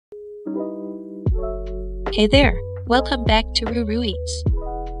Hey there, welcome back to Ruru Eats.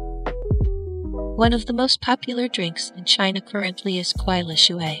 One of the most popular drinks in China currently is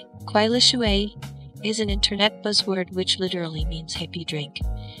shuǐ. Shuǐ is an internet buzzword which literally means hippie drink,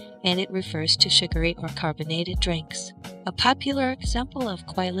 and it refers to sugary or carbonated drinks. A popular example of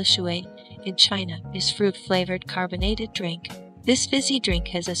shuǐ in China is fruit-flavored carbonated drink. This fizzy drink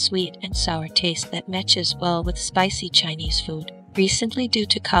has a sweet and sour taste that matches well with spicy Chinese food. Recently, due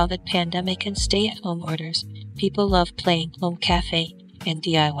to COVID pandemic and stay-at-home orders, people love playing home cafe and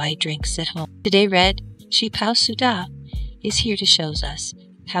DIY drinks at home. Today, Red Shipao Suda is here to show us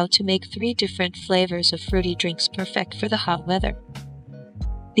how to make 3 different flavors of fruity drinks perfect for the hot weather.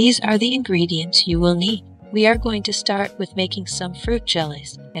 These are the ingredients you will need. We are going to start with making some fruit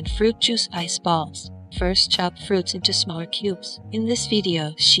jellies and fruit juice ice balls. First, chop fruits into smaller cubes. In this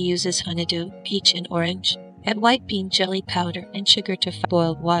video, she uses honeydew, peach and orange. Add white bean jelly powder and sugar to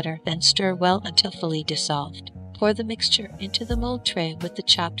boiled water, then stir well until fully dissolved. Pour the mixture into the mold tray with the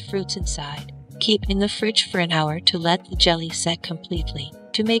chopped fruits inside. Keep in the fridge for an hour to let the jelly set completely.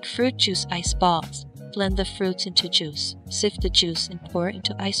 To make fruit juice ice balls, blend the fruits into juice. Sift the juice and pour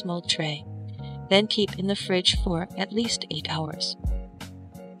into ice mold tray. Then keep in the fridge for at least 8 hours.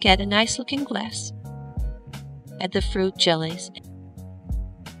 Get a nice looking glass. Add the fruit jellies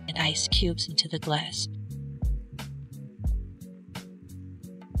and ice cubes into the glass.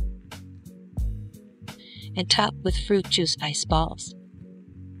 And top with fruit juice ice balls.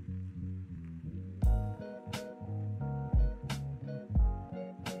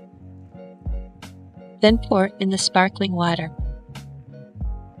 Then pour in the sparkling water.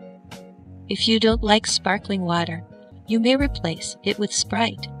 If you don't like sparkling water, you may replace it with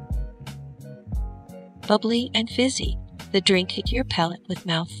Sprite. Bubbly and fizzy, the drink hit your palate with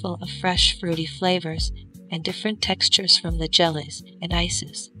mouthful of fresh fruity flavors and different textures from the jellies and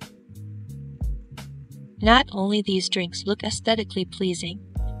ices. Not only these drinks look aesthetically pleasing,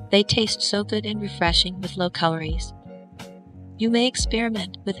 they taste so good and refreshing with low calories. You may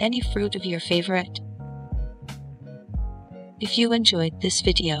experiment with any fruit of your favorite. If you enjoyed this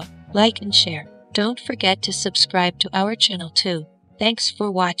video, like and share. Don't forget to subscribe to our channel too. Thanks for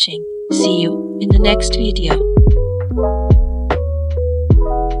watching. See you in the next video.